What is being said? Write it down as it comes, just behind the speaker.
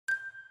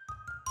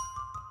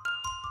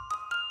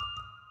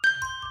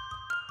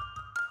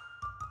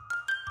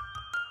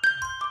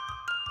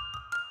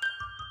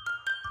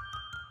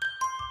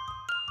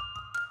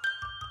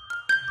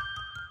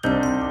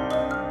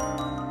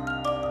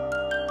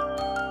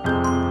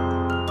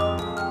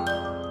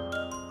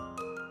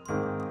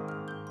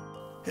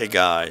Hey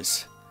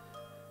guys,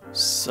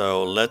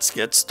 so let's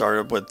get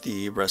started with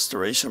the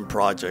restoration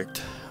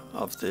project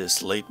of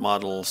this late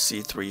model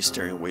C3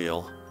 steering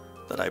wheel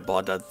that I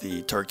bought at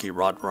the Turkey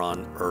Rod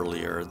Run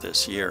earlier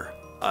this year.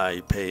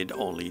 I paid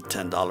only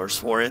 $10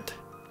 for it,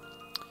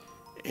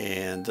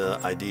 and the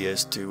idea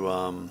is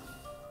to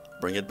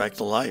bring it back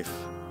to life.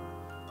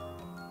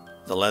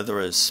 The leather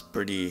is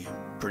pretty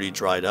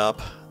dried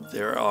up.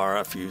 There are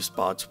a few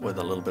spots with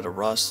a little bit of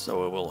rust,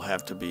 so it will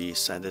have to be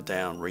sanded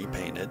down,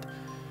 repainted.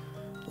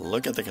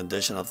 Look at the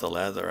condition of the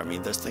leather. I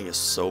mean, this thing is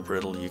so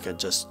brittle you can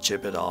just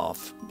chip it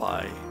off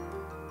by,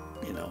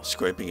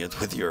 scraping it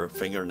with your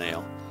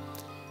fingernail.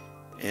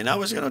 And I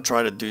was going to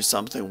try to do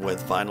something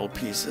with vinyl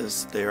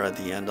pieces there at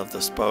the end of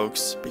the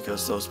spokes,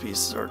 because those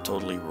pieces are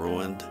totally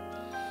ruined.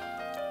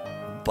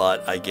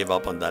 But I gave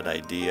up on that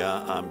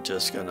idea. I'm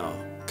just going to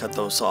cut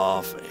those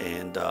off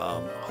and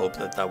hope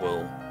that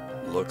will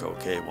look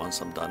okay once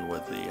I'm done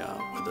with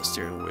the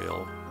steering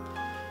wheel.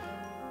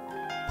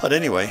 But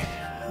anyway,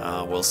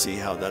 we'll see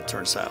how that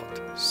turns out.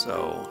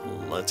 So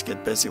let's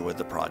get busy with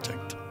the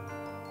project.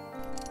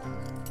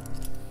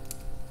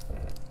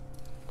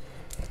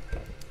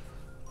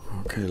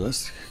 Okay,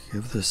 let's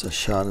give this a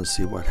shot and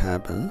see what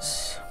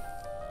happens.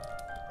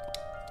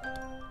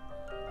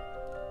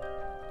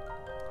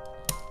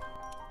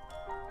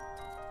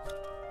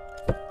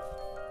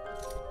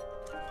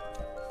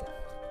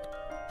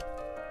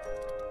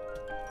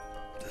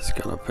 Just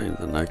gonna paint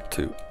the neck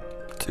to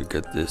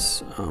get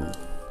this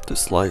to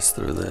slice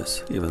through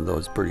this, even though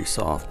it's pretty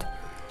soft.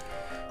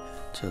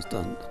 Just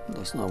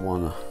does not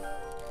want to.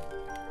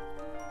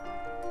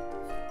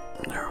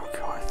 There we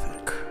go, I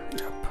think.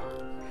 Yep.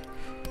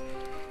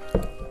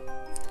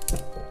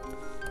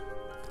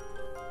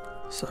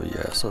 So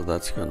yeah, so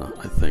that's gonna.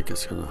 I think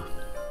it's gonna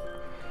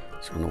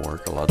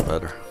work a lot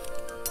better.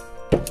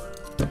 Got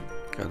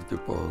to do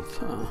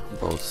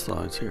both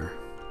sides here.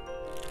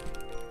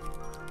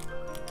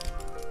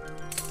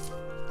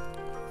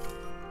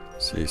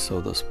 See, so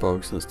the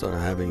spokes, instead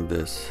of having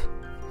this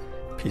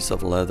piece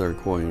of leather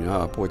going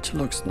up, which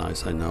looks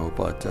nice, I know,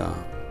 but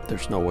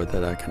there's no way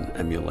that I can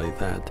emulate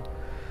that.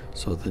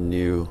 So the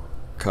new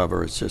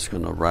cover is just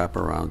going to wrap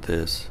around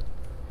this.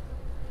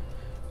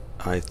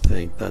 I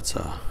think that's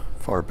a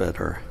far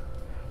better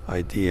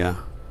idea.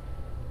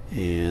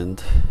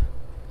 And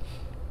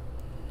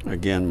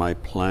again, my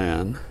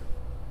plan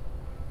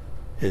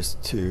is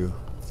to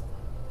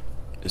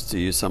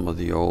use some of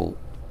the old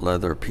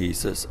leather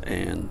pieces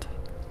and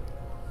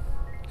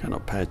kind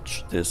of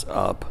patch this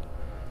up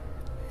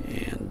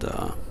and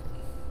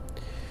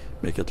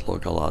make it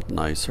look a lot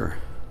nicer.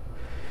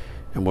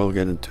 And we'll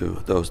get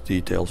into those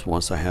details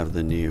once I have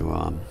the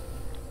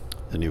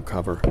new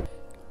cover.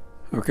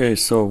 Okay,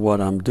 so what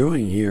I'm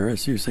doing here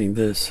is using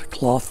this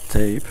cloth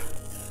tape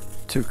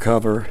to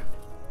cover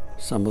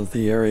some of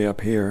the area up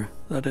here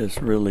that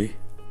is really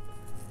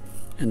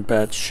in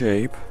bad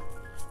shape.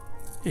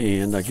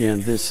 And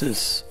again, this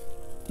is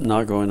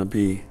not going to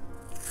be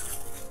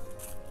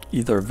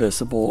either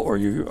visible, or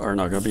you are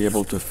not going to be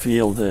able to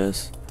feel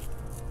this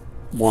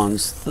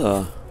once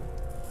the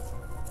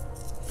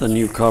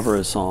new cover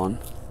is on.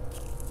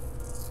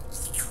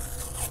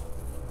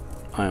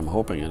 I am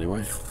hoping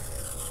anyway,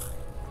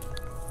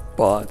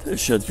 but it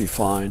should be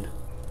fine.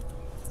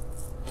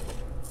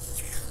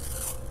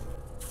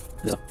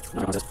 Yeah.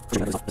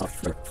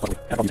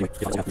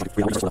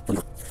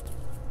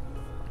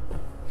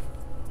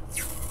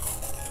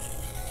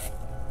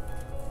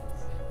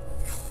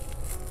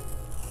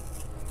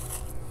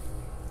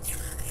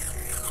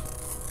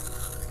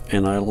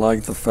 And I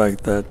like the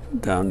fact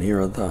that down here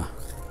at the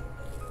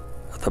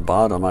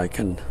bottom I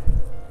can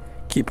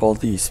keep all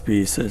these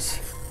pieces,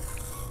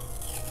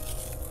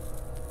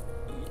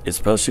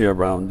 especially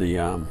around the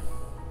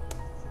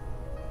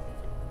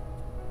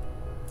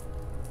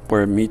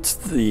where it meets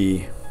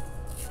the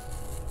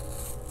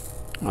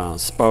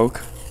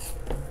spoke.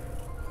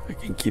 I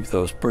can keep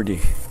those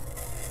pretty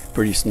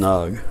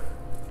snug.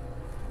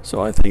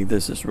 So I think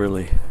this is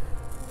really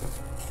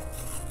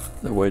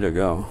the way to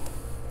go.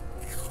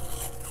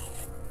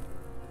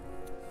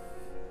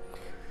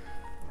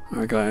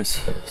 Alright guys,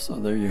 so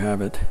there you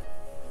have it.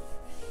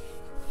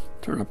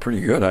 Turned out pretty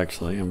good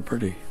actually. I'm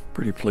pretty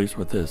pleased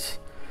with this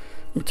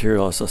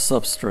material as a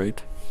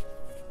substrate.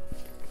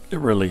 It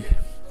really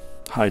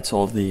hides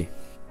all the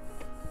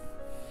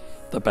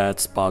bad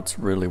spots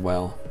really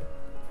well.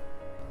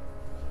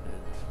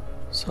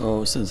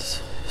 So since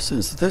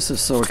this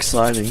is so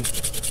exciting,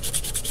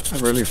 I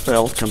really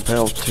felt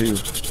compelled to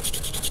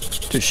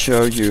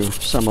show you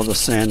some of the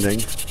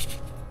sanding.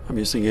 I'm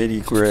using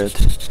 80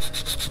 grit.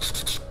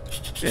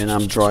 And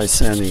I'm dry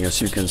sanding,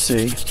 as you can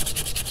see,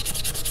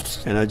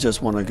 and I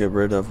just want to get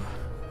rid of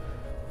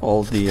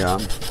all the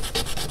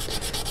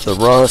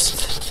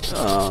rust,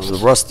 the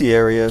rusty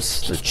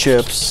areas, the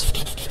chips,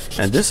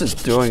 and this is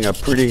doing a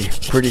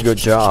pretty good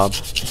job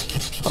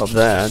of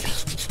that.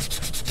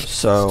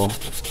 So,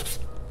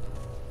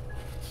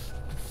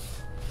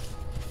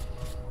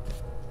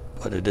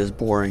 but it is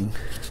boring,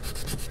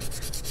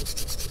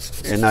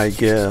 and I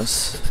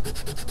guess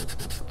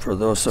for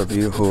those of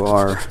you who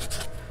are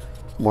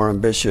more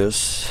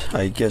ambitious,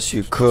 I guess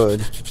you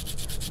could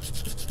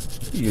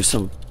use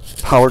some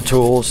power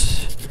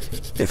tools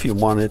if you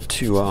wanted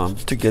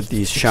to get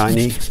these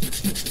shiny.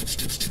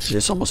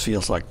 This almost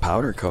feels like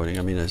powder coating.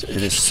 I mean, it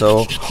is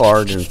so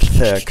hard and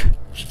thick.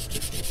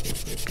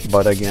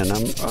 But again,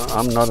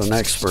 I'm not an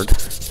expert,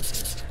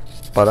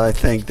 but I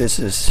think this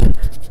is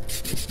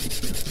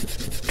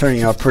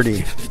turning out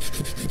pretty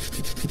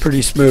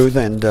smooth,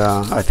 and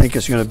I think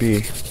it's going to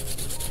be.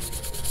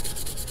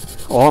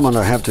 All I'm going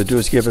to have to do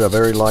is give it a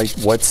very light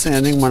wet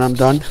sanding when I'm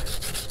done,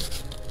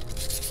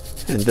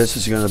 and this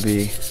is going to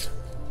be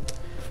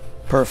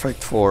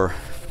perfect for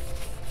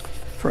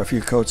a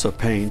few coats of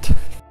paint.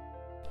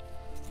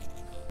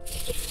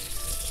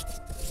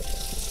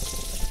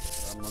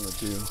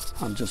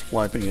 I'm just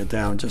wiping it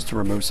down just to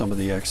remove some of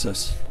the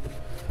excess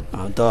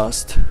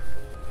dust.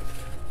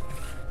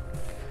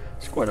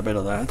 There's quite a bit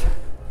of that.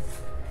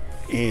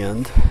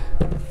 And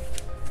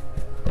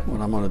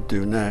what I'm going to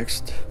do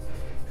next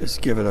is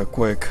give it a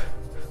quick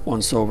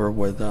once over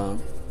with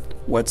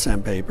wet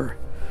sandpaper.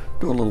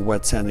 Do a little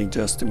wet sanding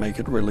just to make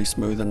it really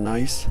smooth and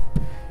nice.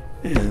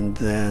 And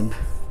then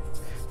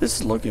this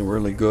is looking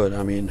really good.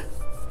 I mean,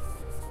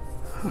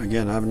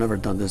 again, I've never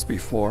done this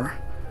before,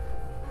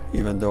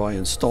 even though I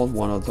installed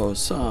one of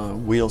those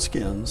wheel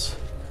skins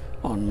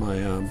on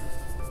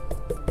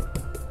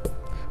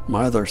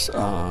my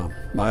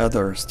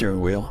other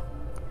steering wheel,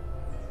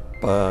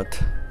 but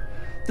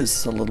this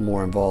is a little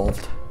more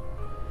involved,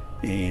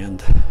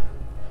 and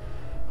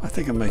I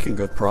think I'm making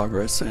good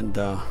progress, and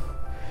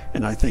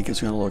I think it's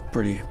going to look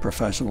pretty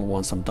professional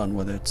once I'm done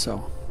with it.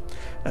 So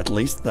at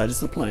least that is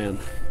the plan.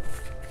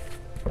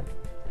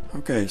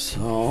 Okay,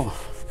 so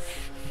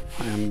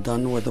I am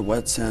done with the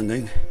wet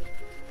sanding.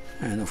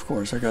 And of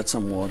course I got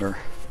some water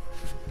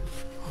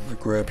on the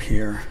grip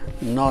here.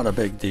 Not a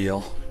big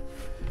deal.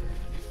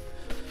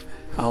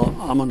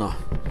 I'm gonna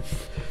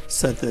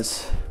set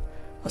this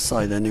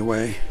aside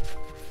anyway.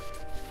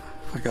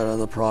 I got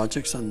other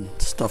projects and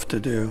stuff to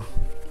do.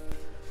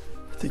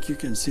 I think you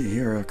can see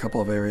here a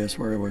couple of areas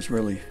where it was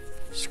really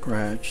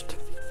scratched.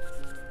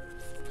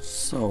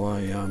 So I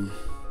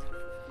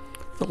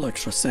little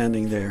extra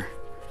sanding there.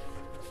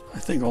 I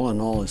think all in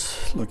all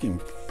is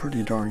looking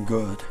pretty darn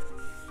good.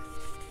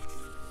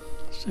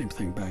 Same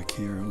thing back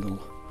here,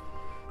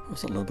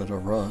 there's a little bit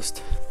of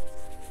rust.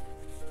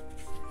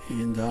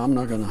 And I'm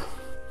not gonna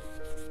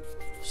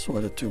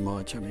sweat it too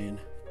much, I mean.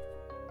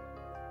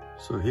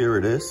 So here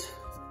it is.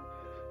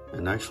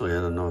 And actually,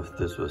 I don't know if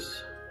this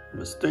was a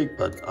mistake,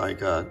 but I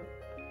got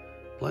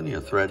plenty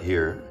of thread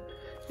here.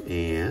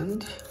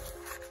 And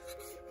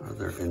are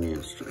there any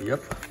instructions?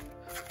 Yep.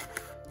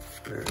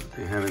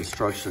 They have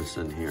instructions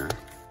in here.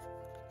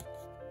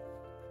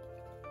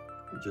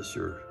 Just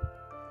your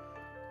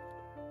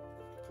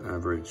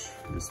average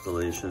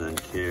installation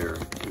and care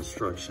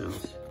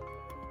instructions,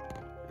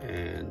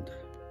 and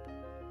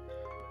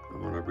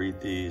I'm going to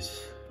read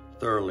these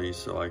thoroughly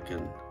so I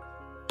can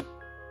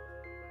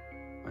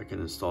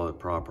install it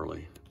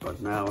properly.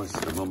 But now is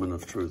the moment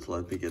of truth.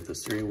 Let me get the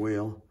steering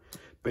wheel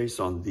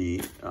based on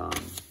the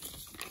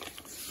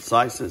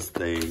sizes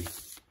they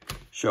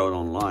showed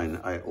online.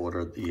 I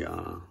ordered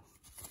the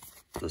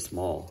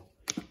small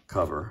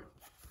cover.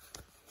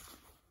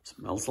 It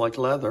smells like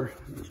leather.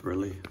 It's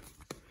really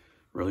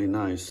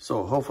nice.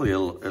 So hopefully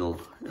it'll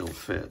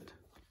fit.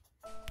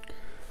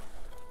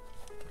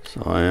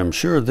 So I am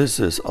sure this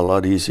is a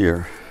lot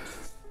easier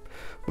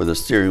with the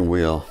steering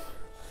wheel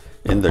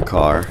in the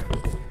car.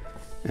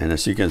 And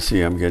as you can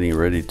see, I'm getting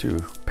ready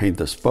to paint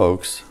the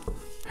spokes,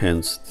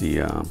 hence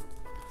the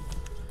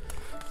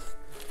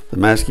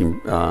masking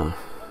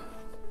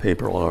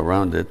paper all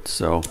around it.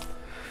 So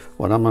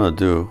what I'm gonna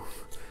do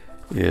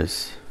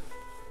is,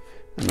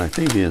 and I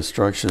think the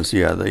instructions,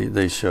 yeah,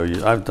 they show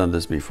you. I've done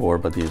this before,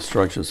 but the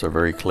instructions are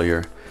very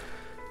clear.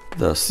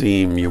 The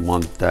seam, you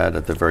want that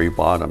at the very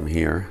bottom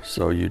here.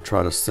 So you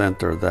try to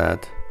center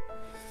that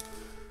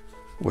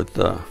with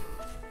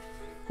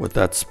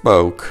that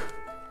spoke.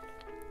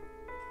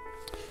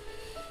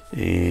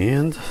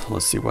 And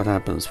let's see what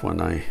happens when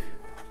I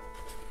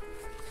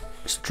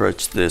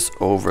stretch this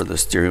over the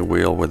steering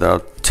wheel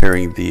without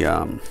tearing the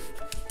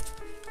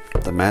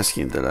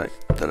masking that I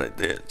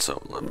did.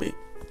 So let me.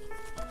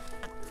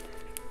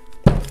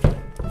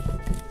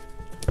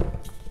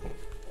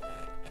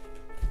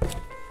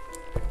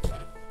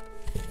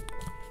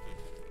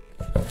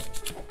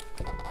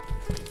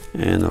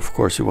 And of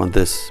course you want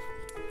this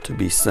to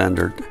be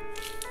centered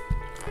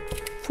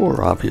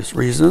for obvious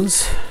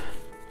reasons.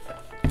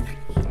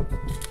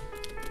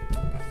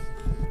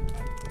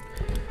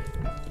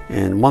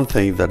 And one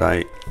thing that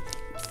I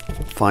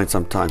find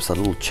sometimes a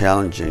little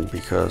challenging,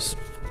 because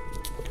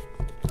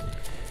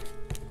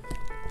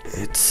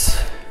it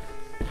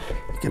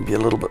can be a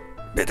little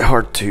bit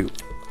hard to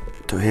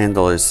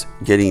handle, is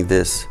getting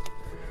this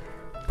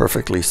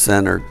perfectly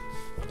centered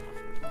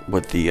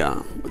with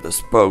the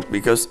spoke,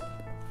 because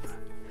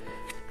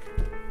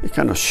it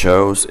kind of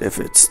shows if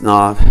it's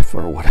not,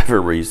 for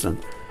whatever reason.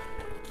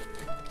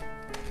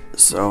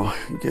 So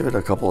give it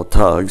a couple of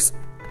tugs,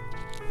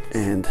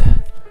 and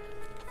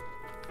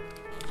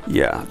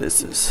yeah,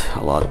 this is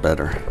a lot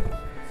better.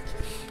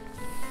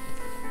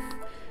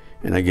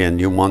 And again,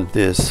 you want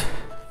this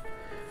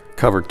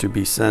cover to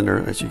be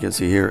center. As you can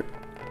see here,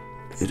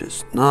 it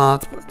is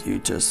not, but you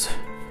just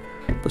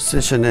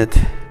position it,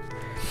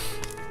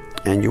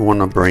 and you want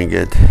to bring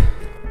it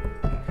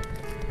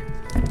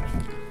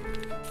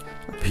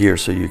up here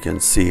so you can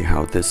see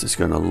how this is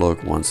going to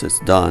look once it's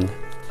done.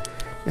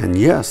 And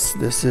yes,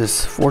 this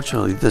is,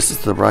 fortunately, this is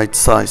the right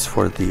size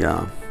for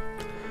the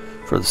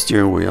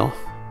steering wheel.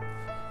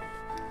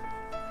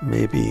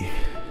 Maybe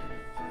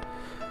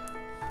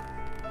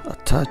a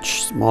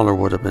touch smaller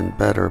would have been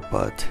better,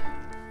 but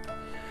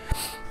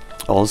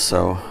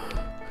also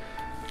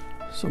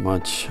so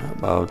much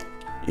about,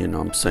 you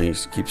know, I'm saying,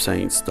 keep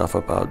saying stuff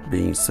about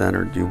being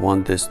centered. You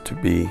want this to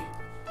be,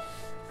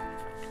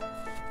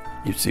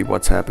 you see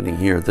what's happening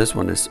here. This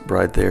one is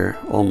right there,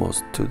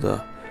 almost to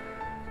the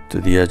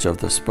edge of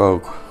the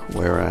spoke,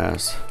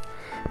 whereas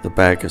the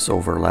back is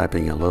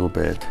overlapping a little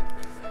bit.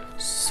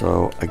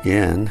 So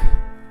again,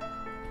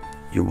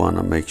 you want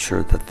to make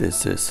sure that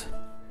this is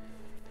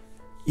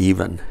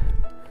even.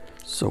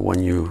 So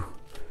when you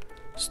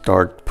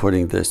start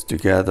putting this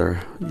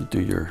together, you do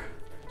your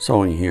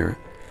sewing here,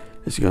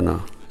 it's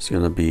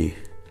gonna be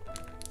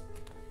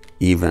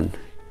even,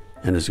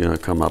 and it's gonna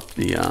come up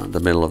the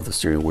middle of the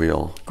steering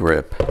wheel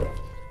grip.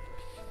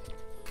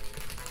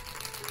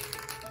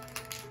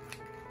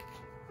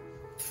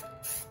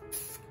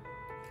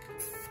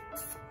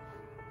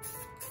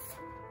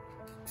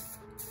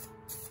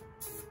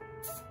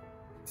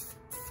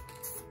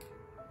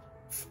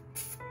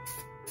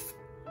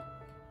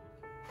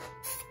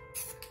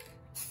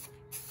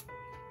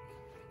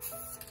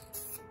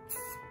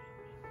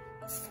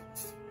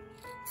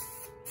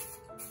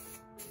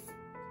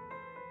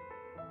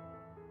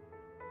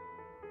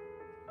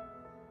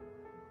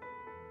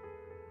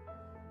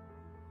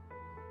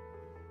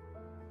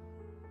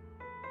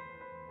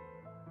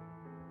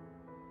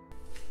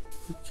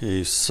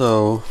 Okay,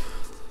 so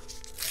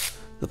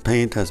the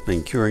paint has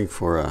been curing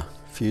for a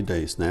few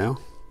days now,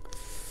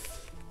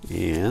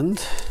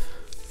 and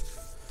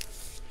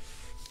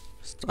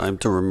it's time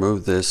to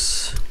remove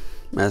this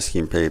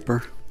masking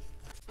paper.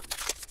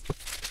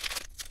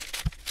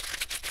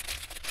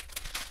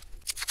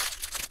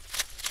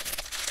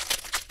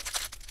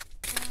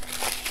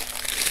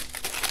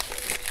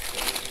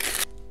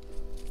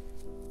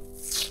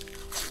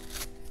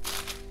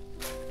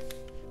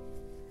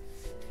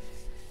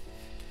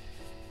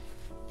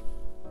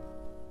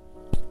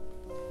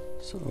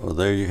 So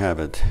there you have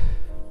it.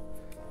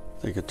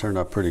 I think it turned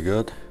out pretty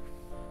good.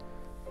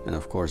 And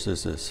of course,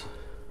 this is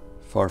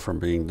far from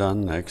being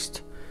done.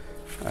 Next,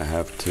 I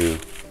have to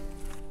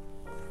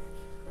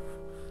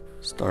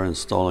start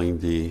installing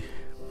the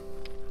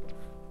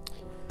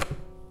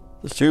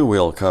steering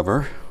wheel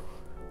cover.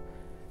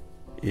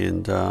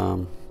 And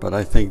but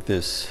I think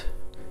this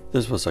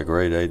was a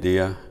great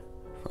idea,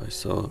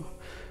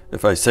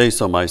 if I say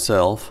so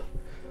myself,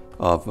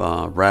 of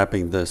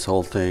wrapping this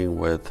whole thing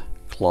with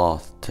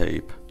cloth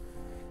tape.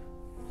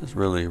 Has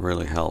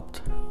really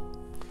helped.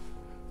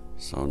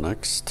 So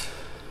next,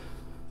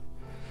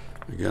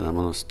 again, I'm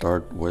going to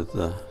start with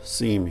the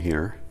seam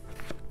here,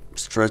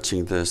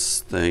 stretching this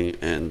thing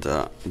and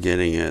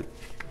getting it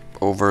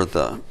over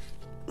the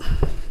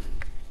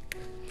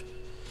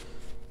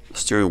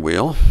steering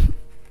wheel,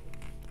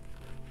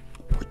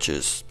 which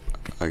is,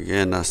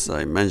 again, as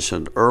I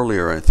mentioned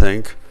earlier,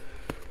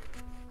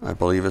 I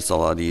believe it's a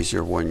lot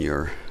easier when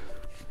you're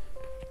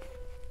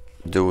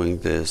doing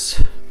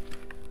this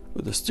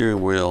with the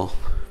steering wheel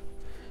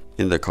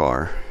in the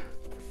car.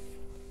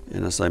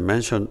 And as I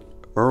mentioned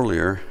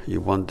earlier, you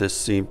want this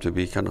seam to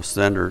be kind of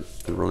centered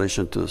in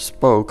relation to the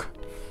spoke,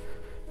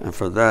 and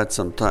for that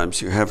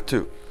sometimes you have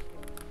to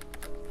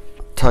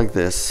tug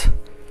this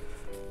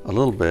a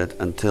little bit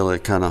until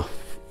it kind of,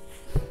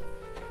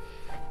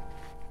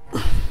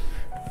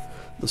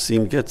 the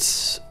seam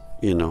gets,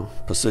 you know,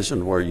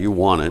 positioned where you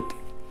want it.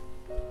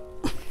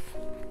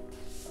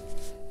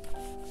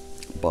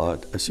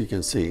 But as you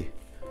can see,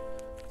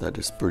 that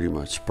is pretty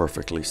much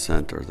perfectly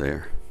centered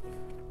there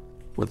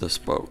with the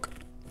spoke.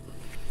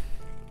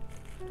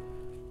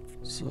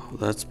 So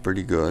that's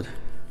pretty good.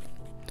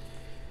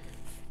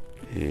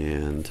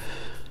 And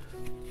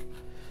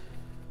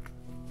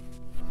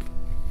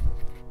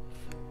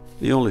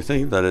the only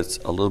thing that it's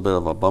a little bit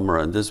of a bummer,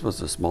 and this was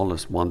the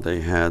smallest one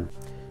they had,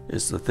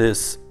 is that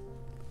this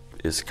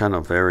is kind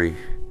of very,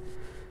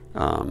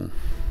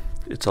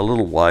 it's a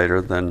little wider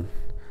than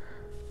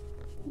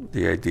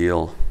the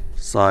ideal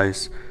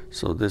size,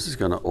 so this is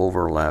going to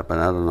overlap, and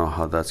I don't know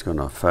how that's going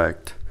to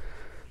affect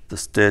the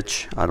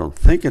stitch. I don't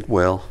think it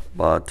will,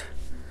 but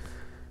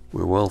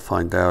we will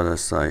find out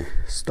as I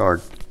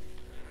start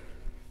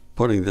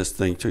putting this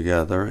thing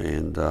together,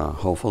 and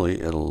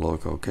hopefully it'll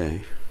look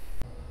okay.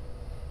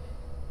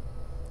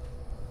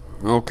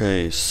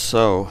 Okay,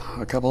 so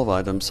a couple of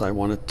items I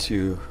wanted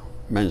to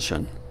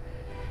mention.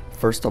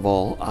 First of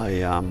all,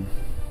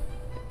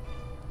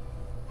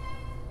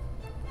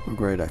 Oh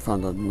great, I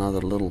found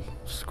another little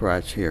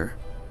scratch here.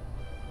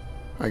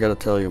 I gotta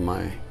tell you,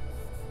 my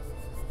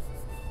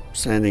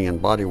sanding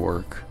and body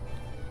work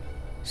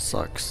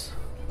sucks.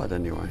 But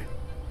anyway,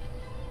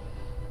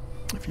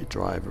 if you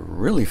drive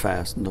really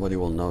fast, nobody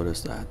will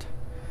notice that.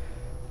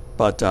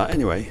 But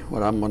anyway,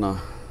 what I'm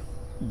gonna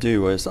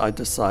do is I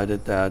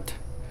decided that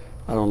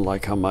I don't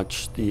like how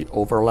much the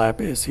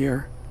overlap is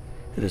here.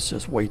 It is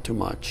just way too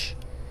much.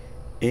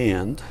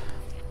 And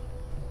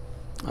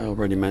I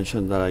already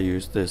mentioned that I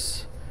used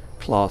this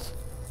cloth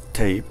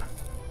tape,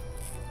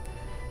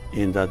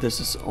 and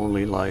this is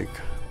only like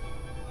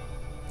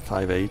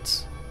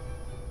 5/8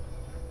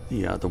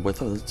 the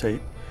width of the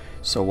tape.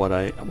 So what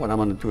I'm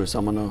going to do is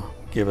I'm going to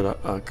give it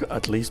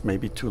at least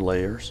maybe 2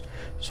 layers.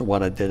 So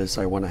what I did is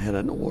I went ahead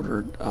and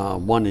ordered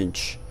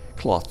 1-inch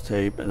cloth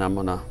tape, and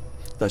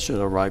that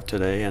should arrive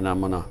today, and I'm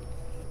gonna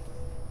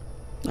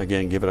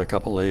again give it a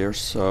couple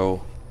layers.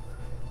 So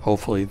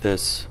hopefully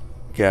this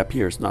gap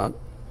here is not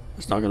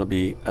going to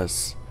be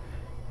as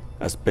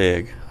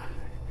big.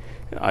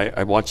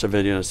 I watched a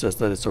video and it says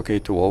that it's okay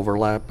to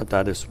overlap, but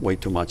that is way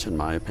too much in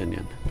my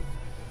opinion.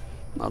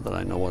 Not that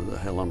I know what the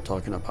hell I'm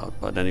talking about,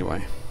 but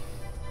anyway.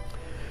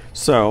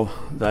 So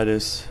that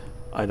is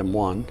item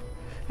 1.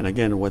 And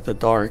again, with the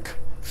dark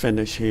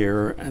finish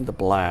here and the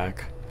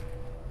black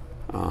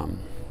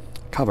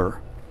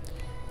cover,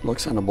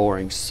 looks kind of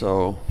boring.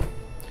 So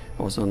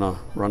I was gonna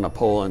run a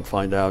poll and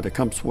find out. It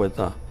comes with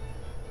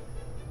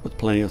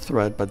plenty of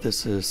thread, but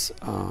this is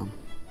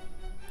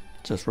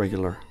just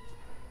regular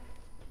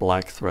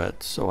black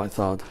thread. So I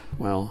thought,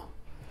 well,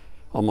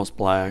 almost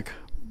black,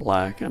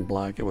 and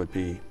black, it would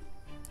be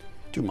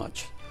too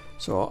much.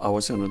 So I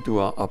was going to do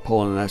a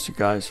poll and ask you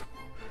guys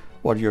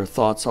what your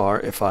thoughts are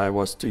if I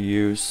was to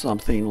use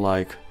something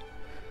like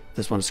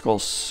this one. Is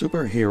called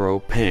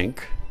Superhero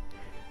Pink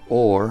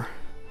or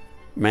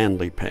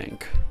Manly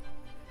Pink.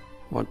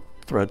 What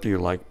thread do you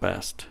like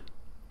best?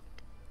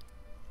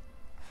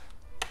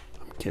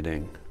 I'm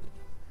kidding.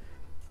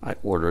 I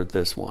ordered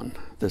this one.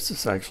 This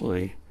is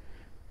actually,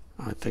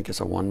 I think it's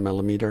a 1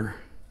 millimeter.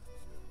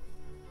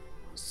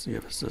 Let's see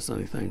if it says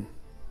anything.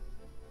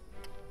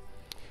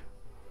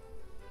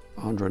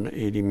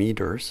 180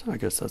 meters. I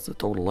guess that's the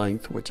total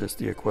length, which is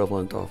the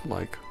equivalent of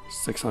like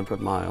 600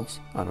 miles.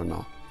 I don't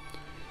know.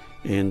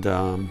 And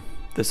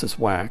this is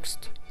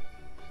waxed.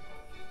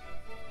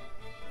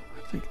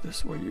 I think this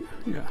is where you,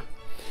 yeah.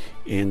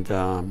 And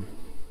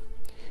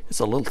it's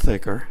a little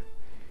thicker,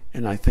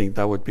 and I think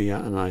that would be a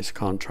nice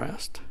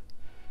contrast,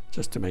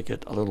 just to make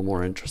it a little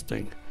more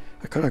interesting.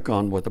 I could have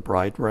gone with a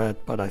bright red,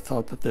 but I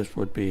thought that this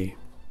would be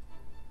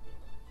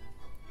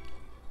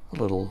a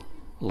little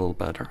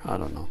better. I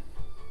don't know.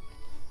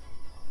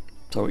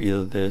 So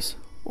either this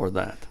or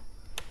that,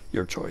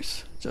 your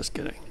choice. Just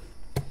kidding.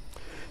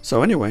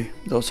 So anyway,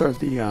 those are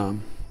the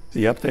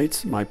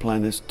updates. My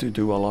plan is to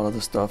do a lot of the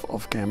stuff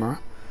off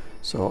camera,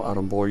 so I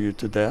don't bore you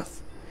to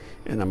death.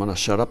 And I'm gonna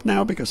shut up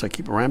now because I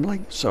keep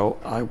rambling. So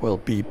I will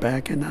be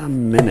back in a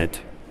minute,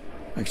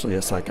 actually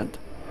a second.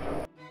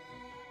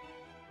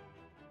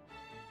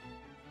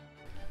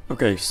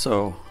 Okay,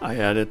 so I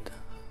added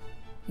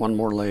one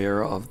more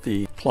layer of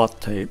the cloth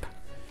tape,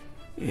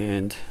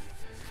 and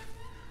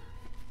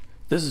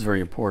this is very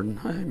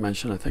important. I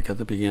mentioned, I think at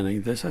the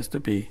beginning, this has to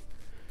be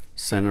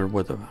centered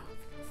with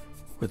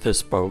this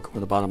spoke,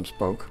 with the bottom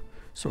spoke,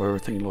 so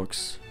everything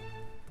looks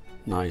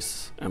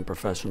nice and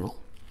professional.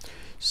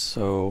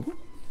 So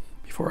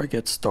before I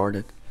get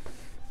started,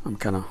 I'm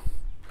kind of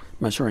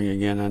measuring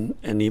again,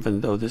 and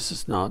even though this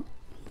is not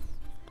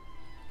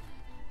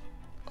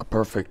a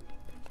perfect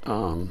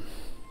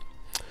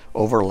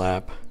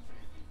overlap,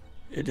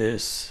 it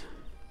is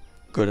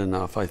good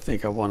enough. I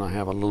think I want to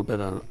have a little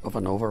bit of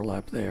an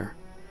overlap there,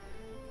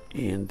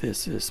 and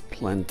this is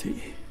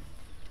plenty.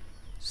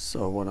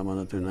 So what I'm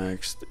going to do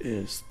next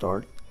is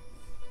start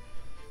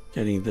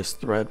getting this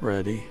thread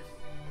ready,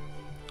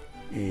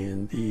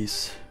 and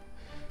these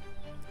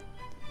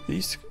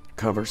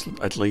covers,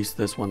 at least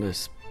this one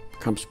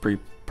comes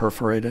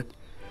pre-perforated,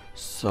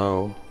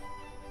 so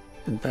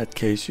in that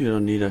case you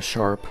don't need a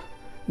sharp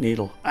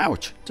needle.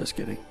 Ouch, just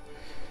kidding.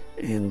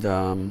 And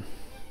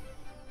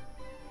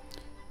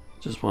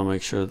just want to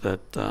make sure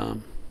that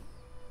that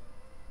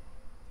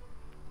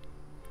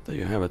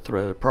you have it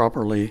threaded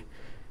properly.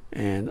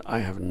 And I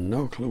have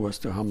no clue as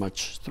to how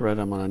much thread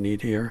I'm going to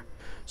need here,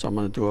 so I'm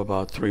going to do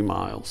about 3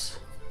 miles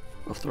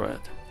of thread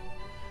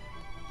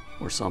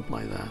or something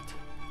like that.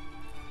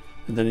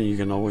 And then you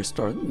can always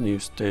start a new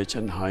stitch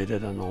and hide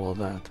it and all of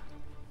that,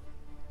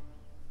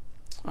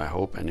 I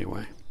hope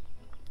anyway.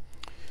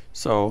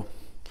 So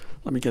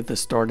let me get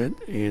this started,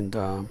 and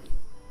we'll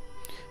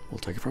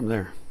take it from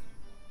there.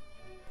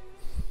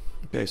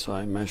 Okay, so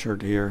I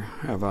measured here.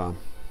 I have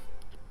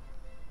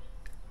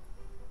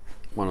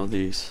one of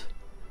these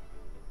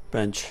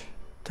bench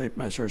tape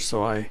measures,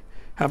 so I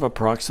have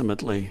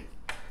approximately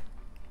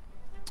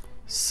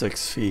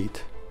 6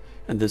 feet,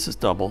 and this is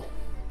double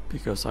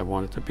because I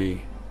want it to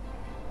be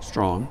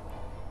strong.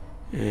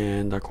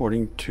 And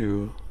according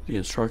to the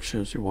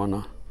instructions, you want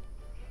to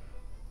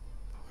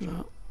put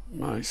a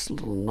nice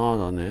little knot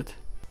on it,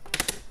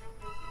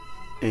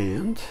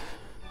 and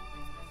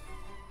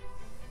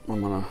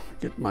I'm gonna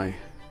get my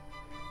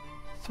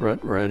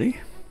thread ready.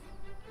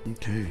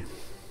 Okay,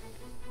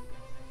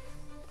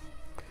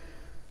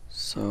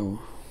 so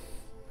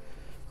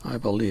I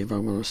believe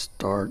I'm gonna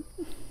start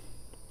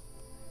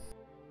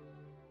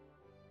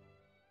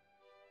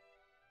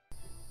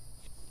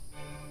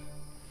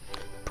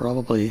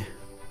probably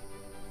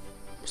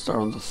start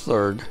on the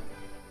third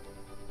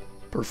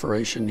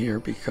perforation here,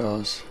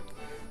 because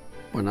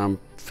when I'm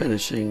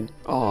finishing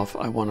off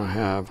I want to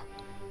have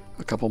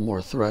a couple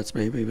more threads,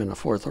 maybe even a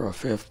fourth or a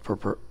fifth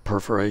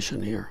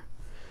perforation here.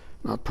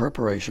 Not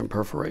perforation,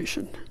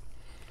 perforation.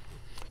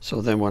 So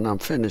then when I'm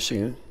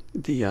finishing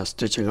the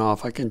stitching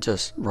off, I can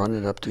just run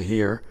it up to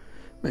here,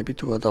 maybe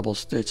do a double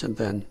stitch, and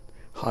then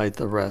hide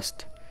the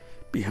rest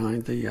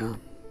behind the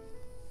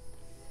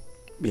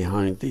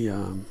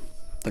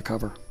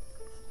cover.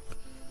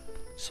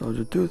 So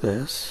to do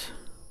this,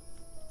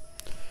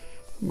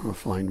 I'm going to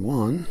find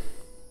one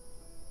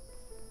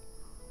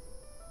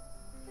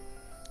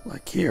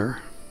like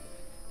here,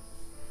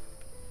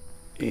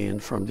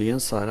 and from the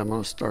inside I'm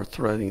going to start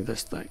threading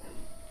this thing.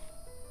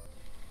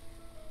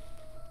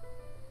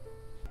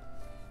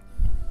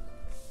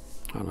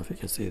 I don't know if you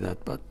can see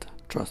that, but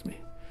trust me,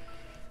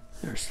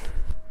 there's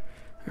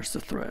the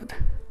thread.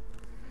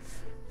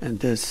 And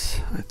this,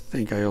 I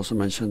think I also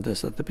mentioned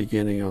this at the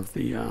beginning of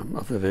the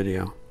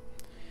video.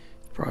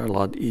 It's probably a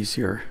lot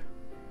easier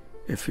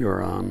if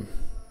you're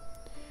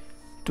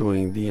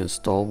doing the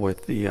install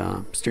with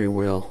the steering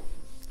wheel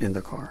in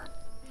the car.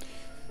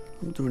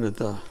 I'm doing it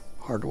the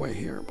hard way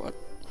here, but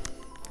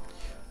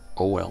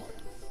oh well.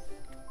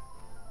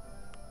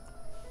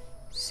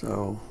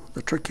 So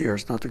the trick here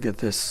is not to get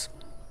this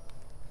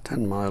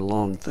 10-mile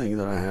long thing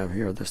that I have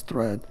here, this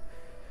thread,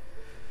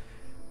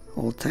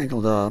 all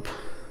tangled up.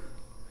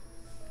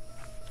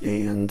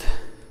 And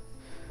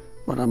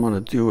what I'm going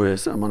to do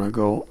is I'm going to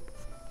go,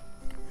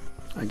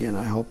 again,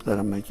 I hope that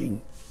I'm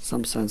making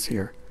some sense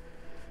here.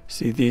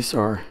 See, these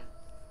are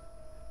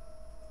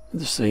in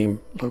the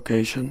same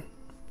location,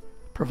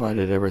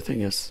 provided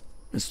everything is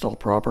installed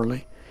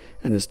properly.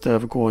 And instead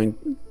of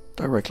going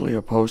directly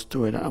opposed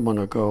to it, I'm going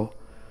to go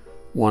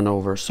one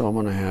over. So I'm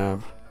going to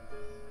have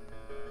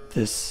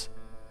this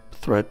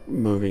thread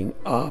moving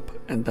up,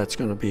 and that's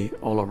going to be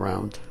all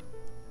around,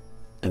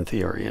 in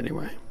theory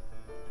anyway.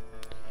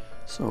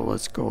 So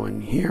let's go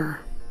in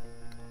here,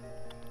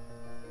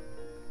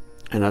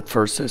 and at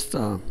first it's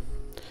a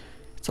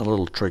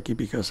little tricky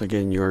because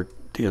again you're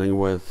dealing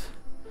with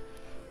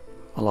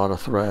a lot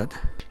of thread.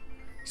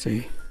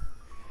 See,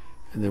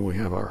 and then we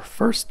have our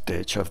first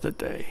stitch of the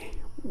day.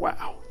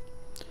 Wow.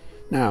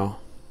 Now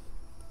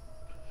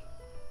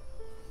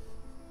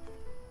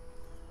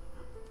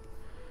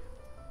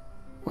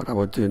what I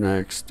would do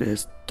next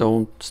is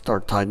don't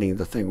start tightening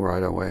the thing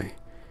right away.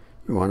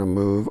 You want to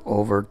move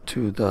over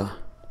to the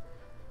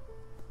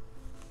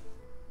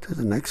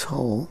next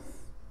hole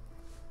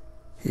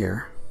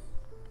here,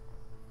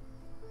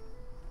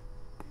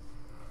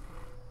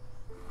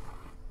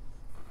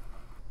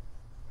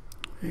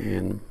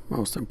 and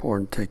most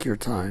important, take your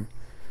time,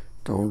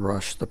 don't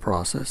rush the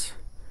process.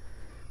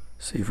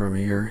 See, from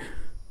here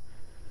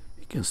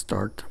you can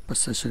start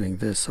positioning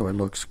this so it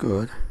looks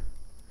good,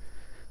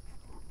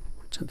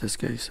 which in this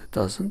case it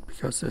doesn't,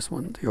 because this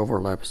one, the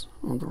overlap's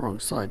on the wrong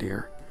side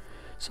here.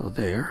 So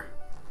there,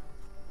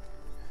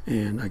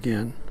 and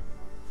again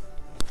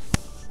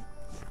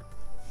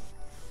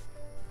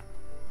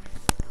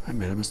I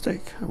made a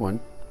mistake. I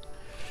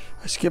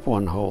skipped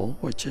one hole,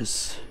 which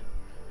is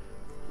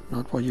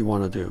not what you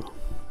want to do.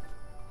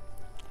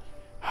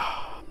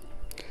 I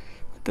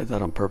did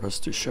that on purpose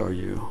to show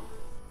you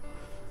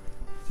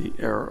the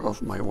error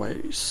of my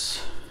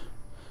ways,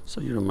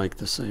 so you don't make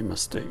the same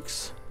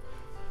mistakes.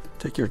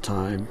 Take your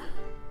time.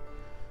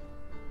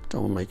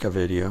 Don't make a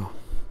video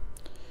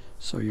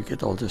so you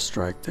get all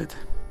distracted.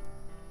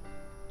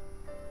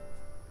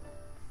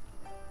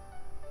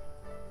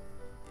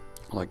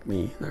 Like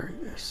me, there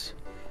it is.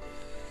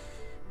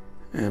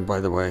 And by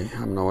the way,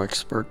 I'm no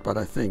expert, but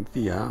I think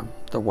the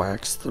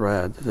wax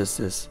thread, this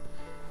is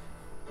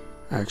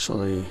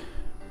actually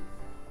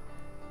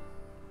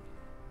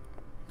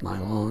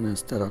nylon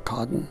instead of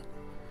cotton,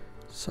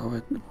 so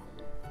it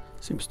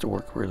seems to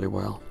work really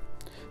well.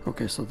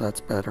 Okay, so that's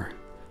better.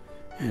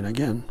 And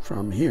again,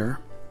 from here,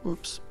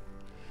 whoops,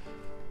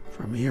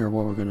 from here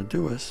what we're going to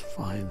do is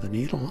find the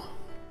needle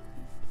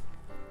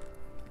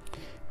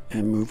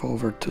and move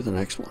over to the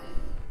next one.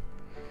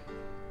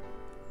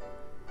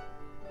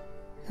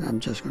 And I'm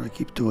just going to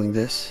keep doing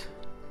this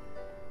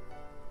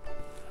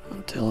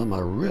until I'm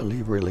a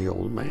really, really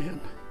old man.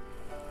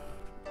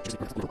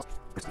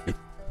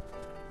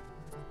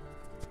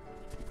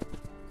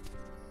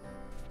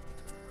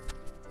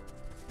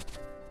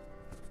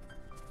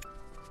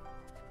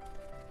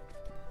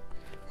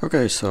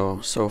 Okay, so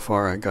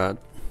far I got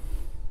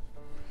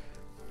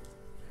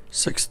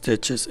 6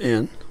 stitches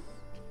in.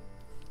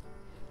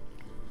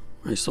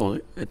 It's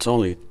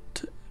only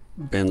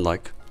been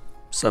like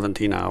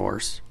 17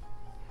 hours.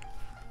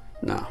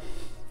 No,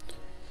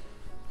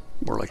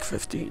 more like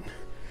 15.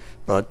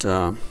 But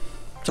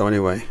so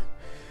anyway,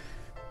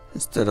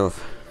 instead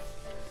of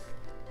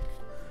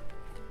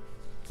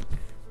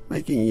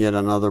making yet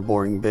another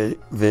boring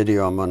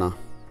video, I'm gonna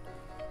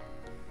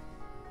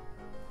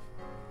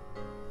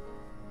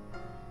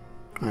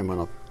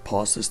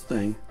pause this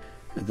thing,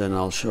 and then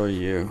I'll show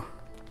you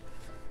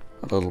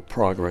a little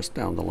progress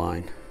down the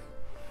line.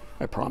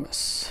 I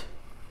promise.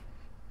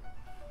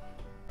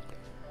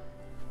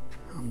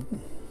 I'm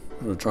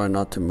gonna try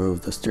not to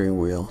move the steering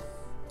wheel,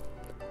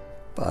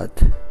 but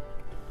the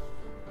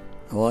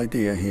whole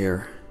idea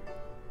here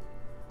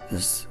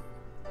is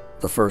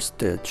the first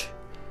stitch.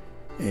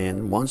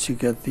 And once you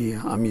get the,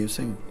 I'm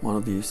using one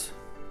of these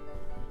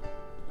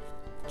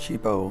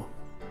cheapo,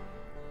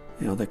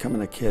 you know, they come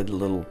in a kit,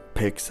 little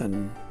picks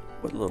and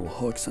with little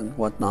hooks and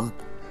whatnot.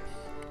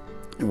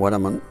 And what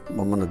I'm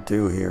gonna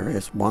do here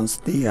is, once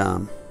the I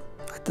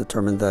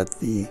determine that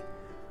the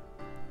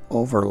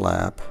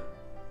overlap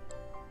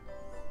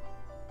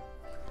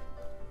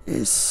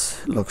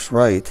looks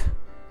right,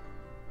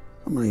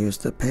 I'm gonna use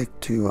the pick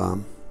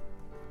to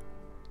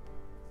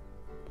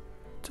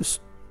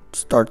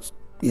start,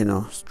 you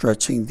know,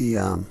 stretching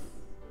the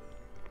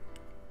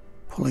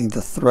pulling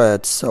the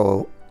thread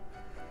so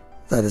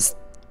that is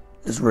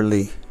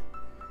really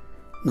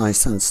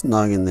nice and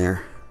snug in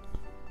there.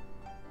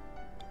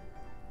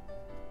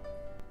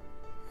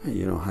 And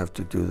you don't have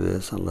to do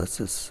this unless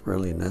it's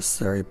really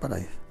necessary, but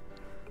I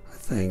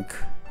think,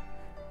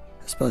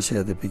 especially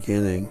at the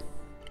beginning,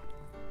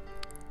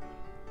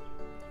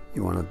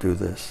 you want to do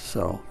this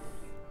so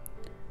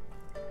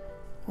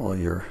all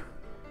your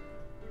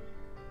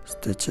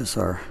stitches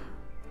are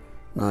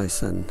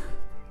nice and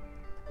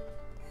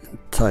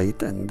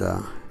tight, and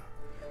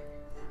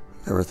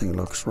everything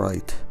looks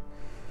right.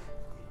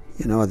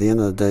 You know, at the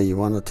end of the day, you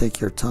want to take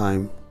your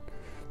time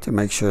to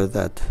make sure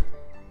that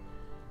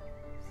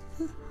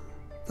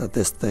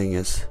this thing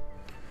is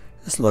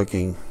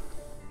looking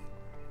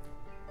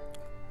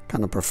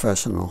kind of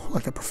professional,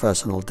 like a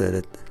professional did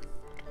it.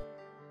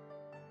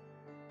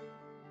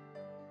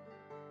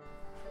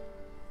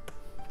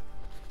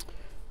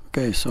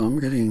 Okay, so I'm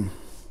getting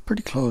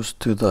pretty close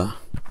to the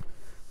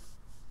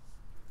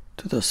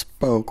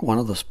spoke, one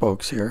of the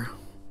spokes here,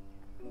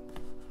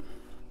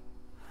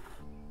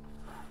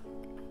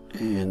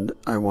 and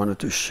I wanted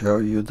to show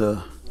you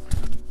the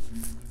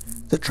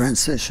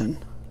transition.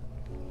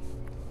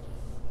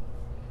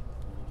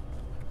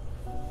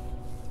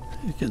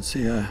 You can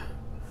see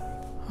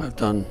I've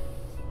done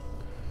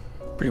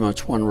pretty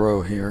much one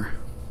row here.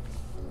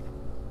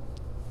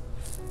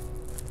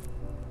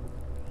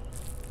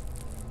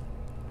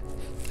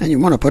 And you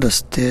want to put a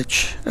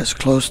stitch as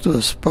close to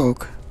the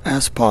spoke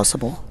as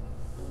possible.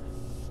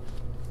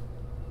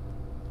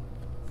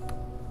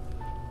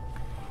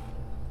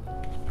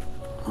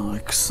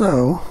 Like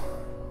so.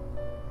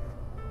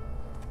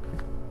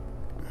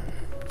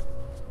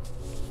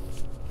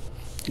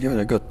 Give it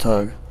a good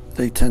tug.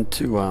 They tend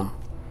to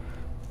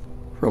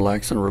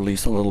relax and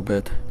release a little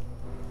bit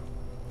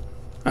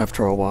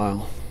after a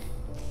while.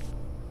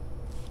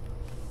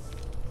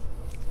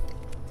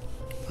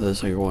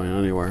 This ain't going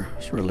anywhere.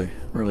 It's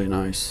really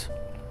nice.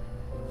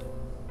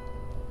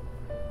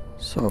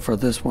 So for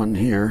this one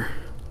here,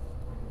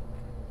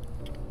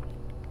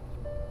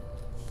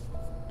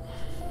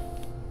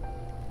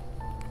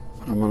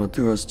 what I'm going to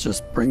do is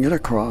just bring it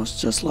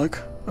across just like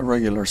a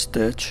regular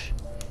stitch.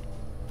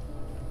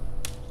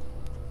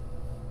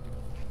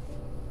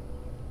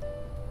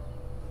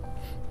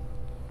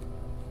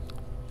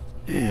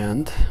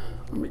 And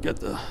let me get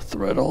the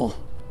thread all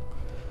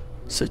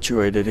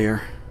situated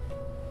here.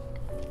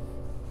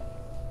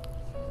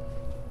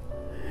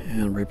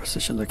 And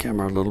reposition the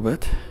camera a little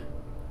bit.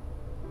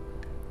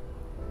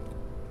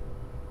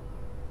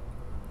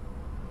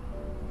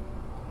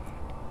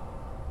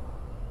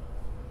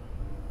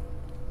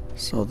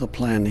 So the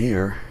plan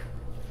here,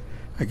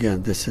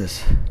 again, this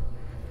is,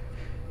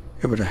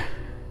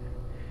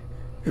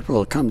 it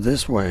will come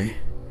this way,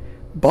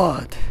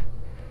 but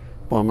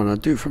what I'm going to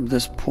do from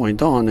this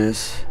point on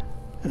is,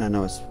 and I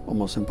know it's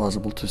almost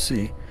impossible to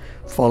see,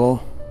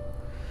 follow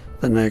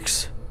the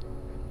next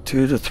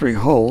 2 to 3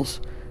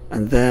 holes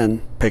and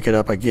then pick it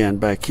up again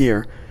back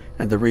here.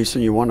 And the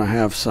reason you want to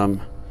have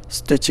some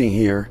stitching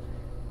here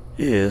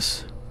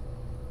is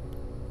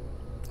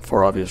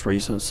for obvious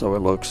reasons, so it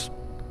looks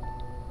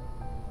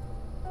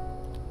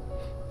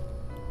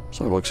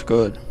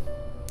good.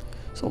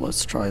 So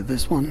let's try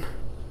this one.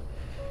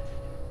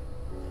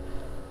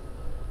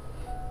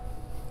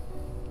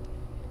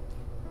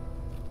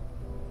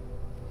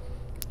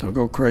 Don't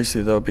go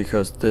crazy though,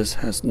 because this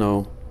has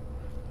no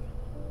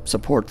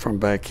support from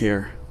back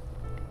here.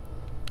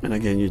 And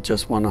again, you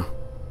just want to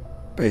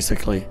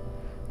basically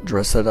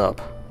dress it up.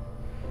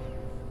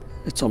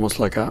 It's almost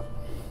like a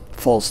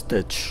false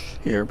stitch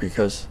here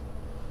because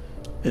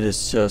it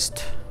is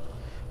just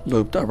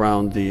looped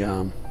around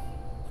the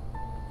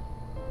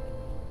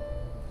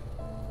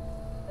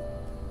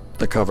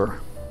cover.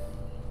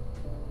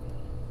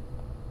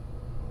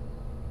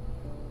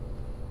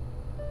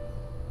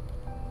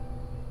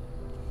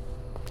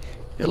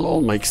 it'll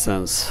all make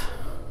sense,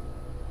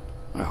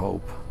 I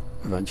hope,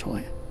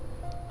 eventually.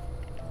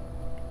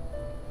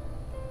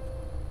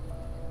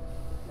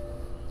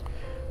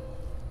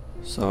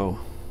 So,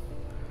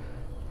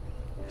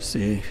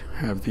 see, I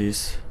have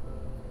these.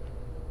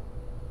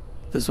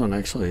 This one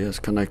actually is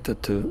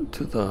connected to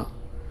the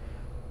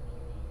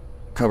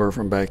cover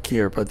from back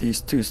here, but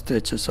these two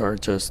stitches are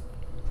just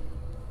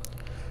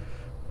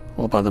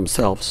all by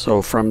themselves.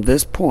 So from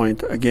this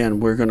point, again,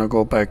 we're going to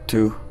go back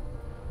to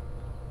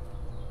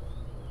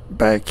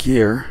back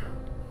here,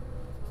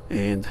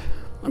 and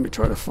let me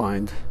try to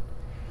find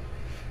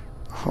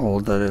a hole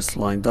that is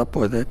lined up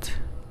with it.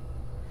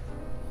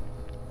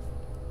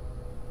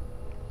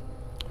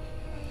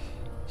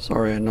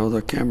 Sorry, I know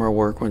the camera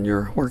work when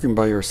you're working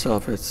by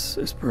yourself, it's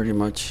pretty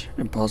much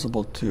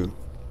impossible to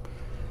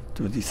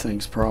do these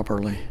things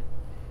properly.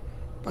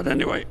 But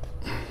anyway,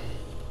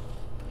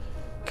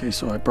 okay,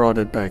 so I brought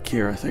it back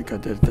here. I think I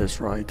did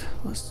this right.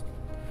 Let's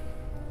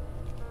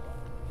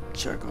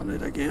check on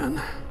it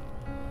again.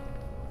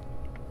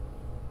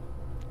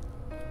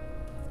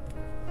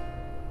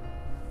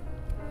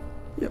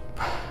 Yep.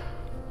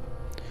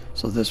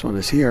 So this one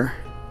is here,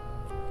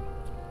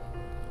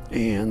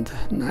 and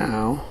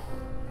now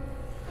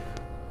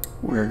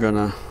we're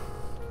gonna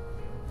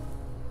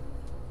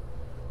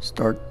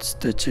start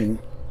stitching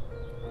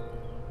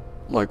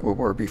like we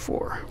were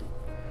before.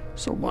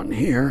 So one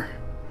here,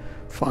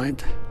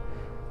 find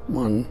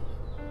one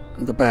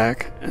in the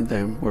back, and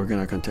then we're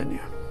gonna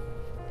continue.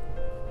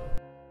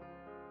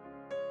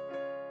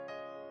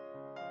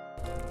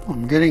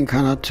 I'm getting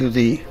kind of to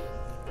the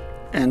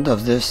end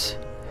of this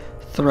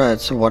thread,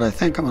 so what I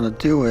think I'm gonna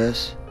do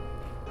is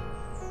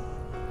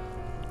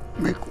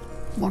make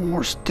one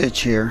more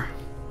stitch here,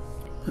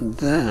 and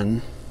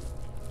then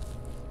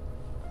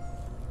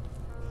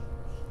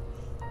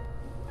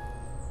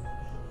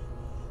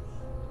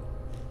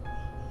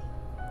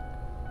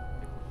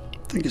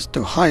I think it's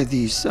to hide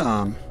these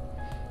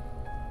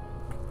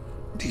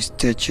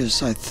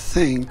stitches. I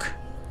think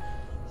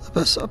the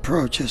best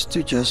approach is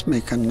to just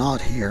make a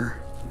knot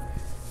here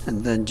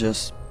and then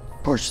just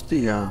push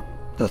the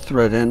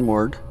thread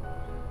inward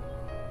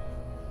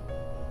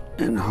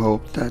and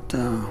hope that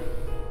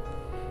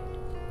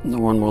no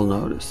one will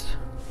notice.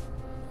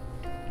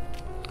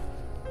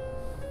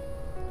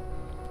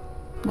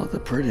 Not the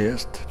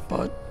prettiest,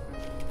 but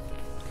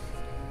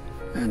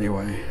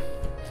anyway.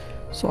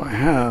 So I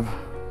have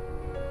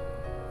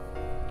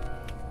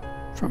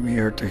from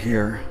here to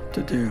here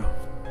to do,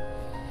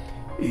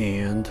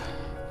 and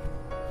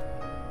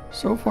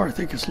so far I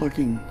think it's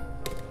looking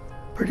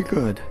pretty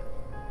good.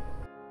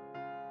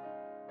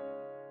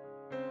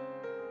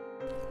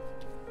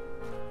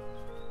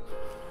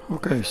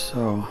 Okay,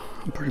 so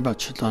I'm pretty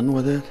much done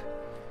with it.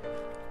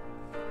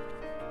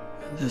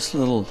 And this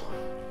little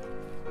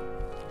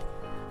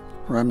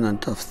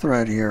remnant of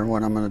thread here,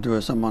 what I'm going to do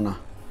is I'm going to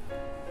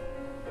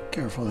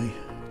carefully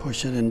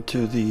push it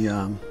into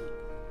the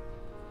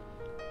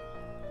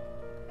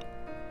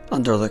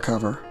under the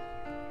cover,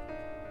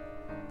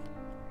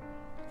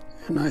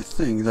 and I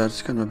think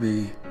that's going to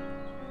be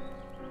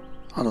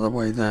out of the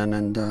way then,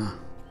 and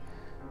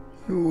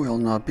you will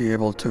not be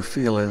able to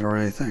feel it or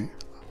anything.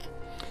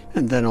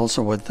 And then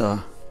also with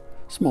the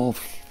small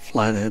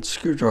flathead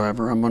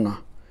screwdriver, I'm going to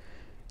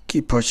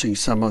keep pushing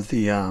some of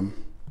the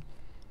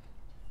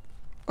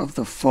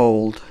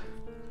fold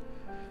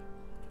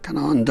kind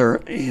of under,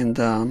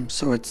 and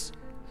so it's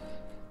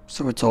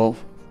all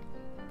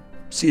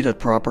seated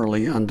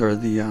properly under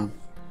the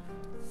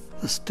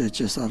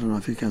stitches. I don't know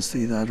if you can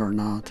see that or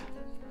not,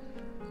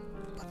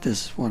 but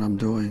this is what I'm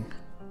doing.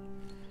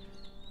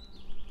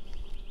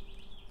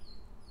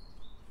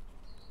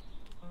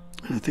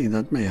 And I think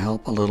that may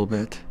help a little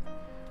bit.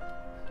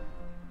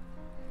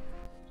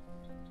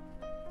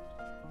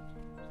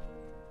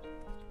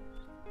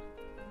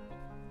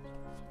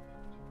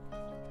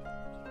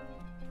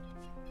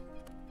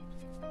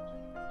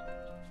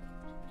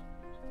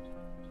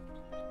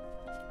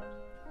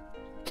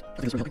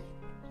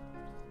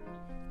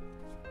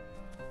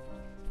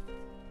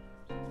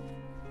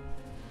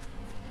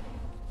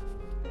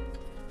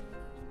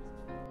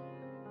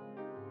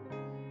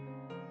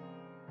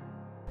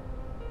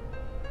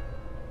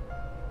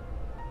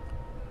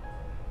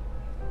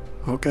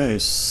 Okay,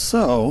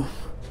 so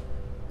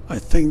I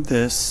think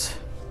this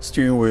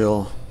steering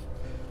wheel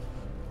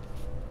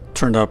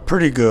turned out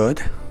pretty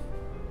good,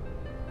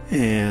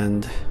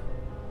 and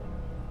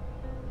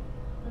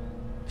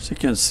as you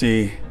can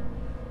see,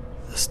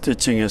 the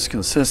stitching is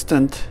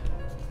consistent.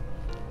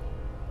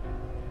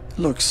 It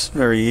looks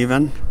very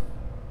even.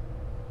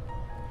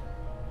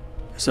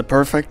 Is it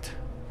perfect?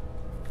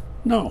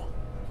 No.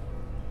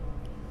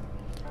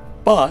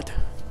 But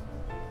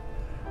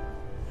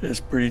it is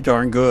pretty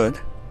darn good.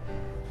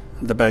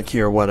 At the back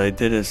here, what I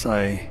did is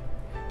I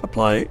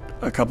applied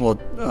a couple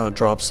of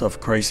drops of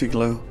crazy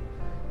glue,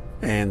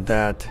 and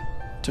that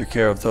took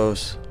care of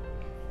those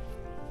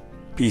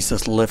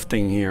pieces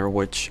lifting here,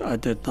 which I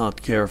did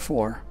not care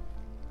for.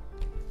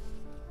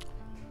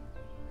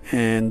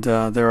 And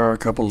there are a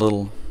couple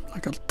little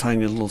like a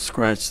tiny little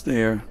scratch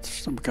there,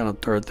 some kind of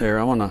dirt there.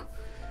 I want to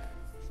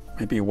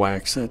maybe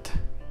wax it,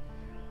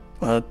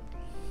 but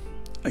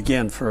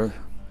again, for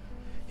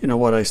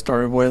what I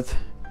started with,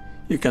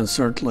 you can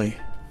certainly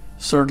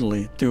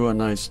do a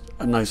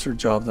nicer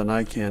job than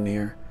I can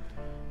here.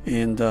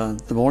 And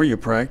the more you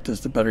practice,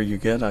 the better you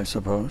get, I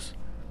suppose.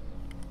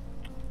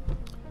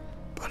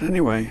 But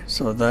anyway,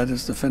 so that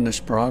is the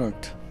finished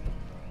product.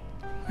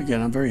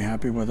 Again, I'm very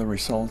happy with the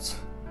results.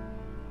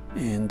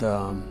 And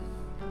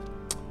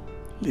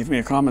leave me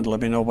a comment, let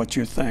me know what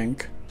you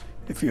think,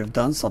 if you've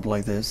done something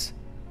like this,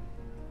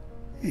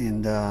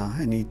 and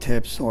any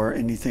tips or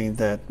anything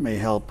that may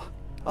help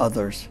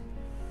others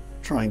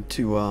trying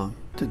to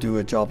do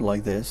a job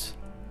like this.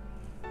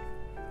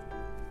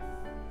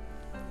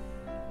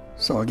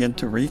 So again,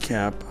 to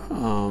recap,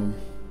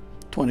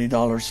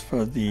 $20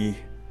 for the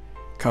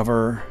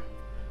cover,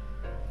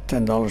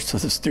 $10 to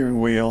the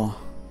steering wheel,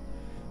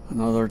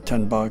 another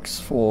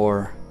 $10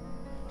 for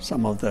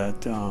some of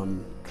that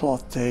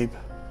cloth tape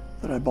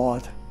that I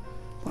bought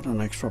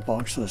an extra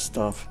box of this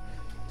stuff.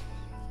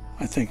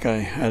 I think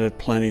I added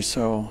plenty,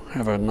 so I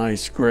have a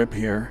nice grip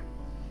here.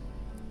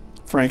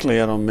 Frankly,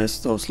 I don't miss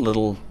those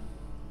little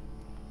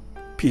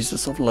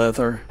pieces of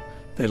leather.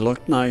 They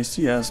look nice,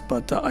 yes,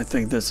 but I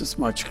think this is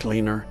much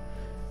cleaner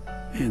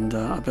and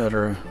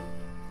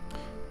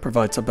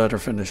provides a better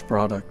finished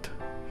product.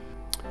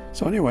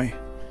 So anyway,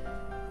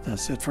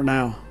 that's it for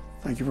now.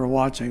 Thank you for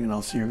watching, and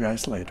I'll see you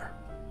guys later.